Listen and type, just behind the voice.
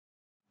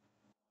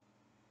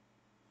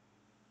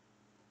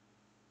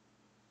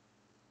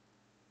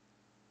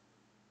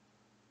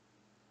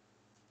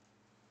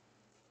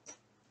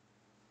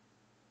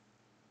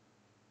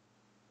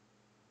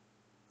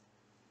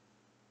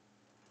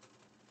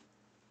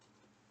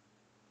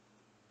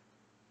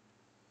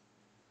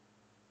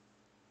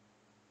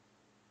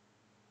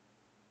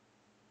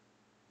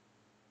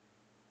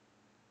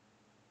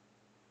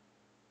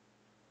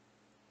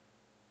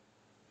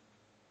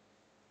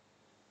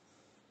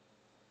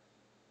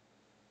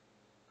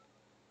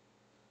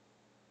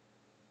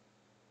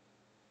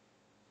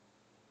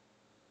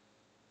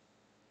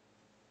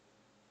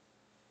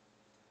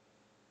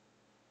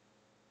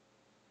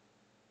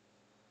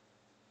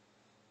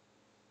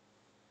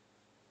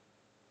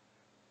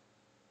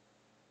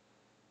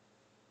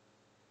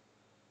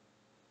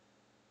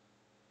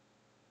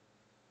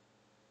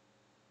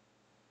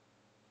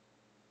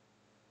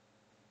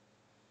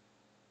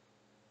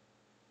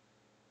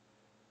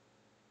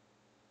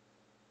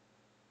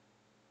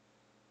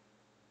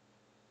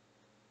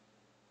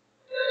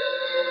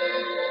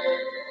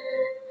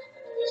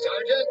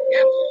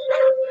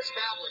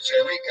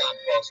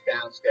else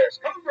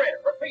downstairs. Code Red,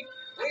 repeat.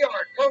 We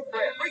are Code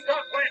Red.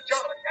 Recon Plan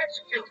Charlie.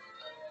 Execute.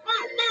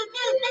 Move, move,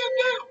 move, move,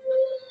 move.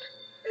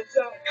 It's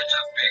a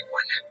big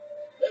one.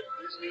 Walt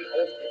Disney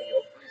Home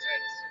Video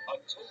presents a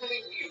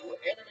totally new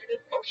animated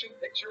motion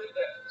picture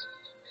event.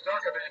 Star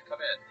Command,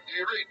 come in. Do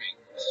you read me?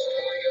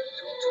 Story of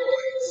two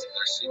toys.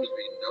 There seems to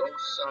be no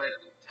sign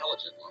of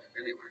intelligent life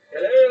anywhere.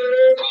 Hello?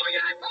 Oh,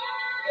 yeah.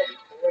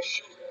 For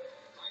sure.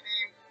 My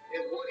name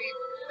is Woody.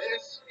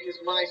 This is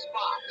my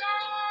spot.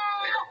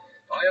 No!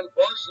 I am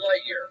Buzz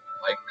Lightyear.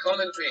 I come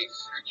in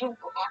peace. You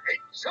are a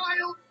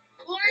child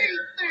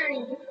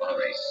plaything. Are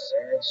a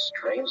sad,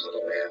 strange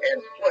little man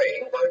and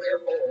playing by their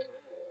own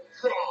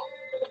rules. Wrong.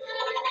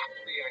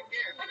 Me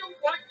again. I don't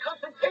like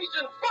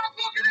confrontation. Stop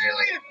looking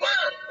alien.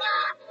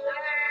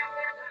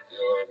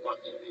 You're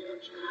lucky,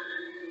 aren't you?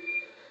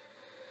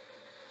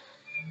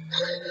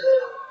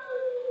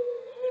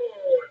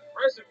 Oh,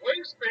 impressive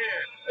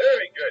wingspan.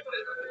 Very good.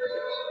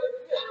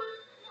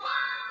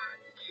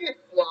 You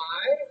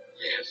fly?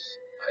 Yes,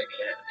 I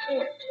can.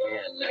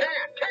 Can.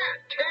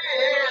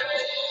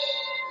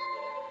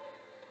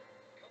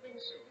 Coming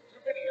soon to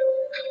video.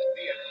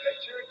 The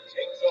adventure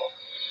takes off.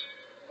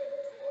 When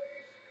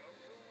toys come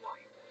to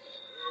life.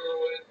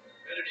 Through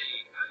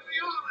infinity and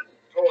beyond.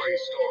 Toy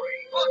Story.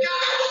 Look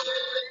out!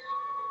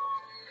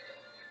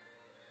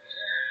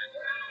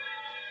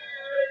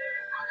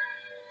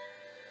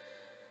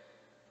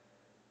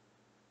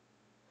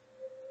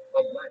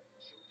 Aladdin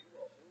showed you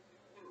a whole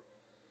new world.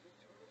 The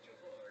return of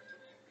Jafar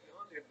took you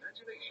beyond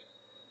imagination.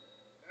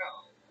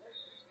 Now, Walt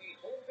Disney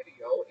Home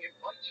Video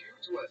invites you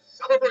to a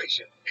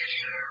celebration.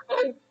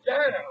 Oh,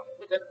 yeah!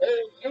 With an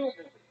all-new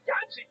movie.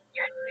 Doesn't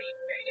get me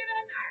bigger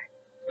than that.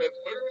 The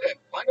third and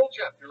final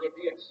chapter of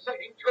the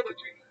exciting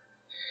trilogy.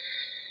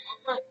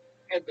 Aladdin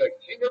and the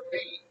King of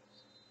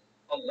Thieves.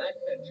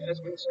 Aladdin and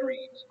Jasmine's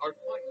dreams are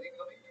finally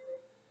coming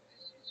true.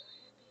 This is a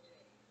happy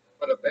day.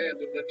 But a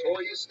band of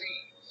notorious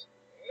thieves.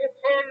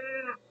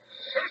 Open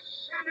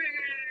Sesame!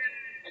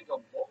 And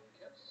a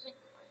long-kept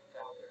secret my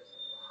father's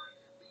alive.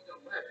 Lead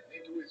Aladdin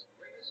into his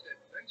greatest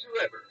adventure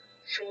ever.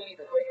 Show me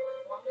the way.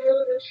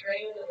 Follow the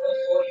train of the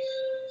 4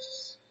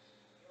 Thieves.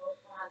 Your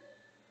father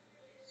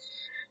is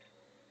shot.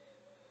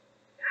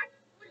 That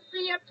would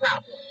be a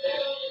problem.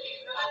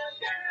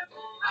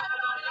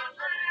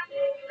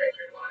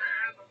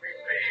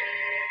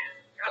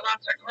 Got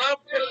lots of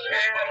grub to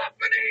share. Up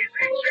an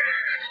easy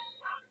chair.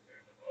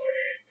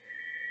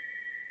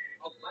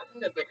 Aladdin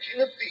and the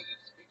King of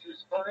Thieves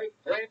features 5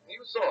 brand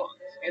new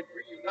songs and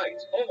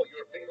reunites all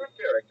your favorite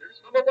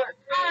characters from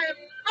Aladdin. I'm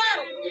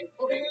found!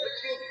 Including the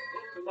king,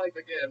 brought to life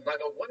again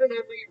by the one and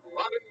only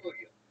Robin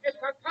Williams.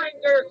 It's a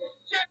kinder,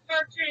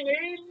 gentler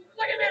genie.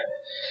 Look at it!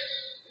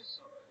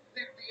 This summer,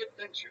 live the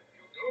adventure.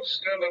 You don't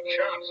stand a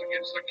chance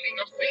against the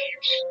King of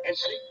Thieves. And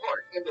take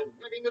part in the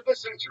wedding of the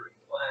century.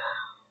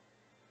 Wow.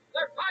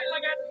 They're finally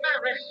getting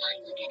married.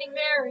 Finally getting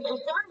married. We're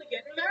finally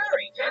getting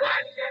married.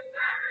 Let's get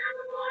married.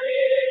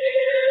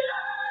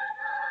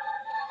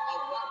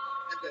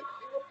 And the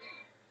King of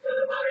Thieves.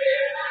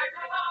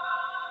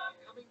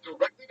 Coming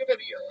directly to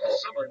video,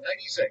 summer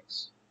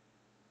 '96.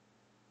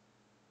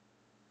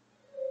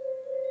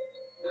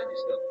 When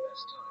is the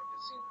best time to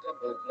see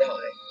Dumbo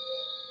fly?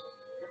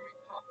 Mary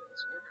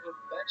Poppins work her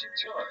magic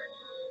charm?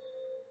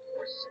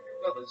 Or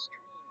Cinderella's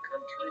dream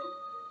come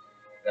true?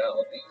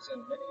 Now, these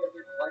and many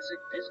other classic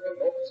Disney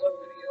moments on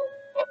video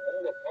are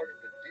all a part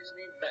of the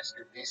Disney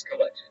Masterpiece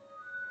Collection.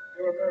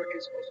 They're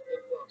America's most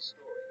beloved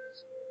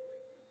stories. Great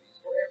movies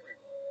for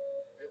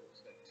everyone. Films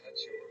that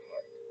touch your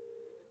heart.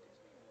 They're the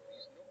Disney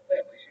movies no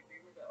family should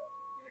be without.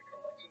 In a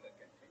collection that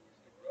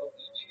continues to grow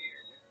each year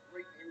with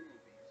great new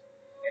movies.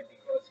 And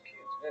because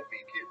kids won't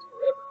be kids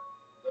forever,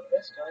 the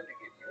best time to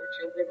give your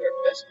children their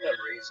best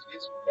memories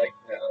is right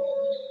now.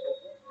 The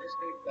Walt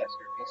Disney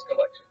Masterpiece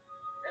Collection.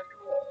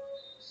 After all,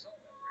 some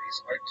memories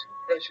are too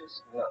precious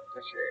not to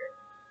share.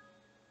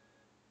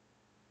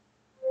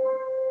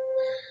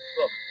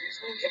 From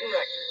Disney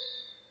Interactive.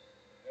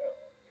 Now,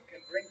 you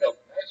can bring the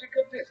magic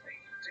of Disney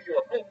to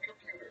your home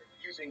computer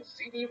using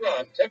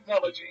CD-ROM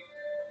technology.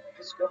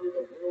 Discover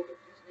the world of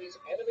Disney's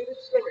animated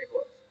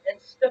storybooks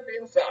and step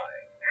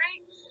inside.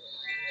 Thanks.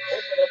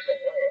 Open up the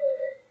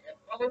web and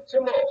follow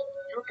Timon,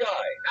 your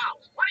guide.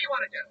 Now, what do you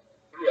want to do?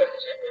 Through a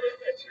gentle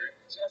adventure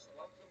just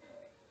like the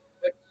movie.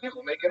 But you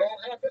make it all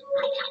happen.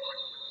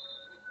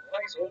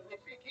 Wise old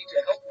Rafiki to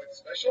help with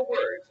special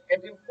words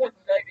and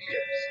important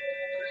ideas.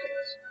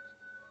 Prince.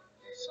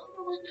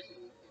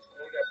 Summerwiki is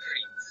going to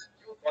Prince.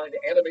 You'll find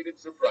animated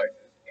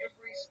surprises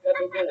every step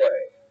of the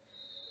way.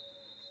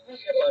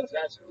 Sneak up on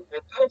Zazu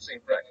for pouncing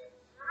practice.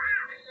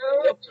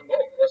 Help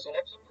Timon rustle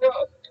up some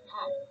grub.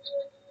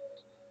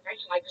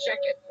 Tastes like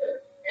chicken.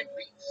 And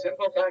lead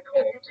Simba back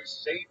home to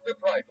save the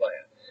Pride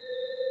Land.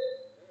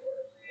 Or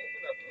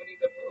open up Winnie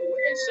the Pooh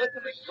and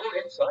suddenly you're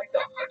inside the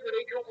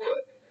 100-acre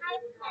wood.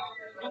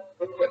 Meet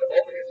Pooh and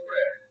all his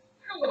friends.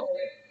 Hello.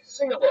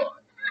 Sing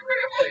along,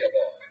 play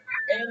along,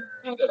 and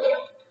feed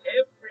along.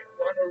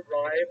 Everyone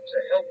arrived to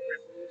help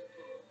remove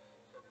Pooh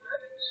from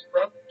Rabbit's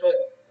front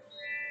door.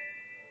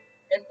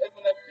 And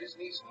open up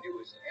Disney's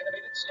newest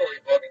animated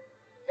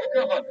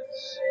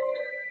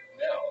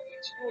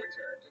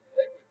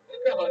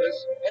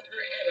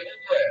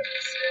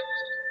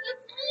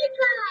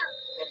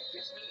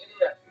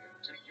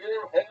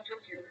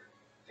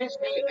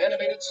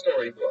favorite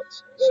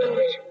storybooks,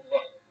 stories you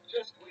love,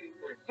 just waiting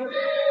for you to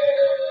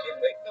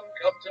make them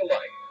come to life.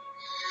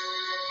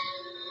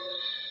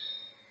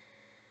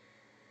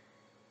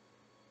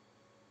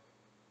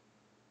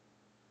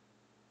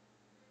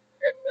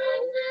 And now,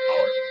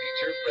 our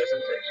feature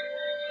presentation.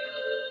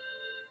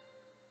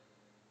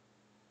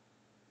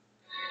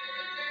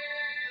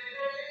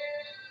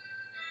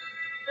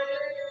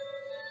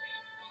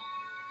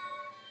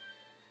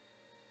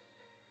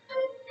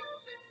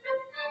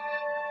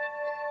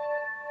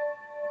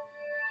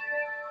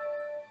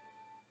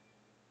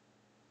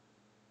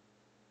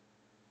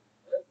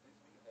 Walt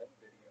Disney Home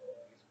Video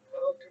is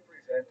proud to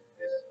present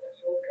this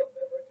special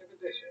commemorative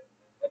edition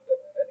of the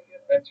many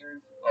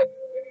adventures of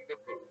Winnie the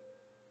Pooh.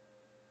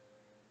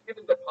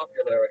 Given the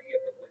popularity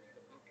of the Winnie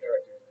the Pooh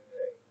characters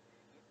today, it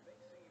may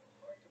seem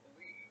hard to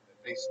believe that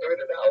they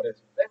started out as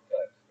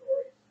bedtime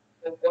stories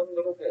for one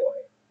little boy.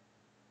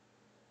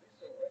 This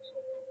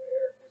original Pooh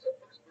Bear was a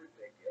first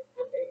birthday gift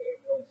from A.A.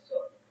 Milne's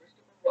son,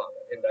 Christopher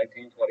Robin, in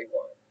 1921.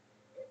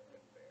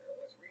 Infant Bear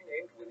was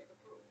renamed Winnie the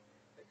Pooh,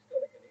 based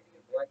on a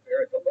Canadian black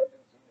bear at the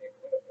London Zoo named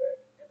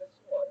Winnipeg and a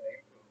swan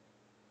named Pooh.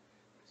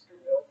 Mr.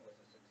 Milne was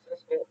a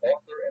successful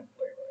author and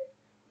playwright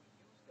who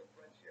used the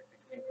friendship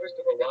between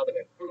Christopher Robin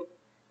and Pooh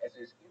as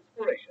his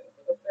inspiration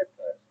for the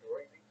bedtime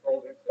stories he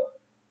told his son.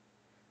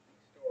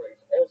 These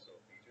stories also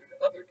featured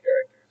other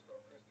characters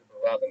from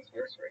Christopher Robin's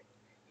nursery,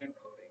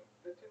 including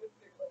the timid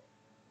piglet,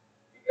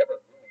 the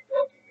ever-gloomy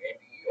donkey named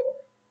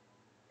Eeyore,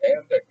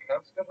 and the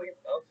constantly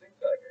bouncing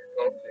tiger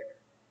called Tigger.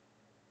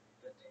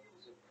 The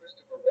tales of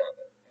Christopher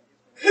Robin and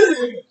his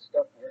mysterious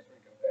stuffed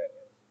nursery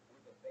companions were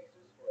the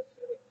basis for a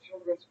set of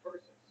children's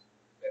verses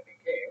that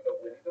became the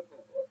Winnie the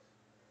Pooh books.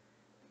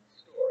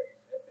 These stories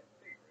have been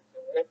favorites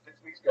of Walt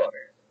Disney's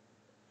daughters.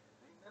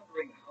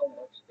 Remembering how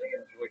much they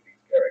enjoyed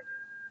these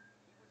characters,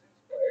 he was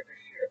inspired to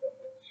share them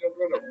with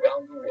children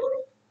around the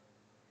world.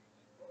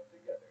 He brought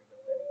together the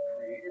many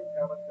creative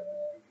talents of the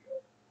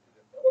studio to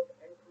develop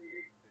and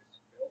create this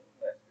film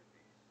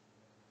masterpiece.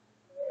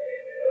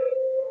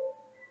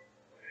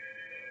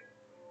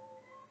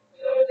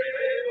 Walt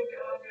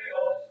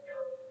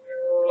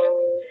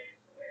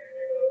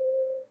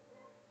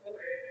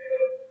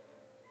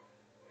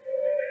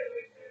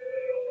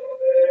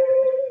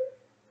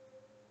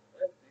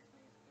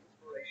Disney's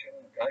inspiration,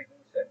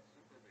 guidance, and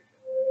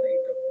supervision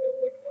made the film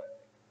a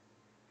classic.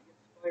 The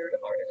inspired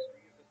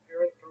artistry is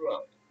apparent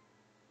throughout,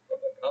 from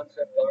the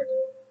concept art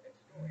and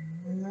story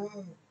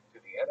to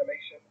the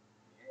animation,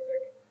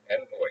 music,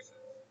 and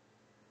voices.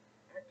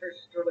 Actor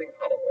Sterling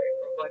Holloway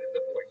provided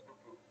the voice for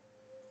Pooh.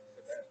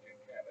 Sebastian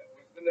Cabot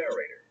was the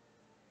narrator.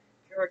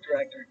 Character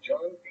actor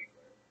John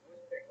Fiedler was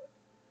Piglet.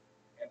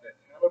 And the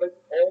talented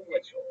Paul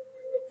Winchell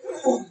was the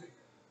voice.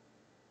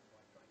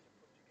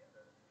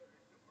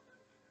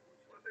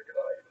 Was a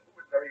guy who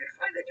was very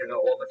excited,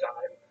 all the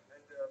time. And,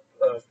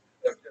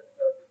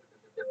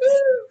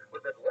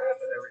 with his laugh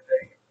and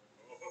everything.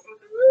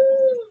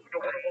 The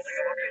wonderful thing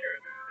about it is,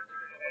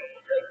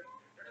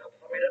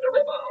 the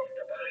rebound,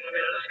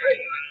 the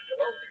screen, the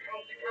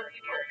wonderful thing about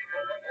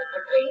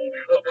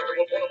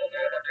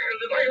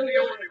it is I'm the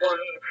only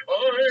one.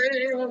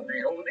 I'm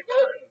the only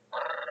one.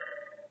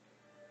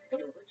 The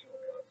original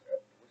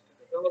concept was to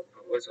develop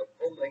Pooh as a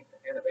full-length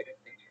animated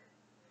feature,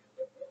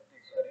 but Walt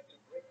decided to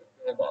break the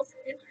film up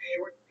into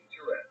short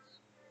featurettes.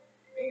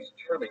 These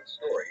charming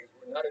stories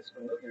were not as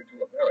familiar to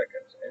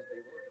Americans as they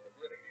were to the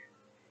British,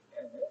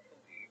 and Walt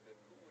believed that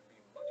Pooh would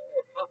be much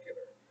more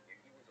popular if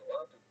he was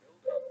allowed to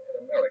build up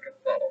an American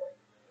following.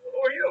 Who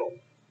are you?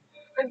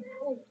 I'm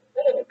Pooh.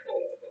 Oh,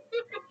 Pooh.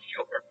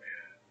 Sure.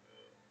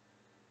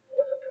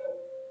 What's a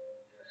Pooh?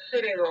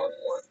 Sitting on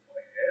one.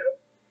 I am?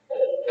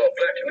 Oh, well,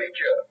 glad to meet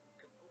you.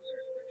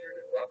 Composers Richard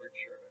and Robert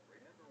Sherman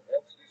remember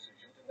Walt's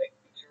decision to make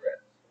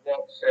featurettes.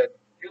 Walt said,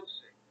 "You'll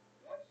see.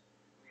 Once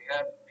we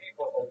have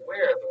people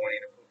aware of the Winnie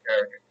the Pooh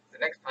character, the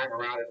next time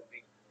around it'll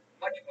be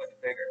much, much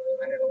bigger,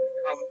 and it'll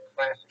become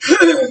classic."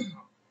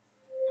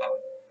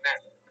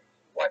 Massive.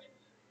 Watch it.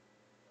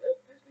 Walt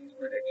Disney's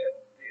prediction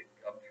did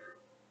come true.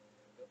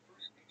 The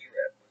first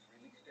featurette was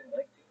released in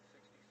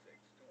 1966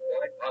 to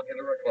wide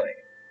popular acclaim.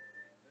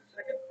 The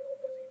second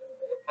film was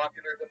even more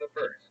popular than the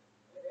first,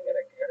 winning an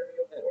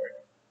Academy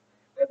Award.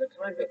 By the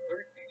time the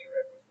third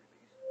featurette was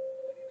released,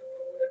 Winnie the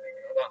Pooh had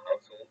become a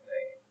household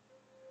name.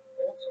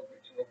 Walt's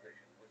original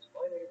vision was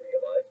finally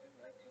realized in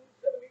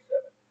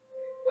 1977,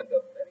 when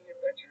The Many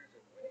Adventures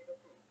of Winnie the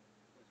Pooh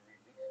was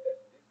released as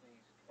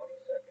Disney's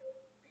 22nd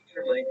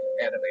feature-length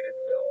animated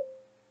film.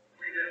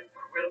 We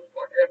will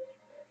forget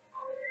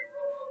our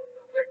hero of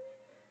the week.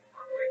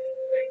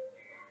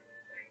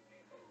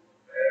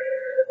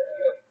 We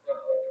are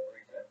proud to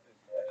present this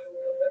special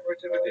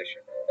commemorative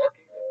edition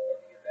marking the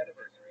 40th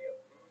anniversary of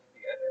Pooh's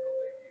theatrical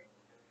debut,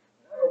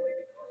 not only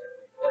because it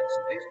reflects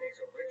Disney's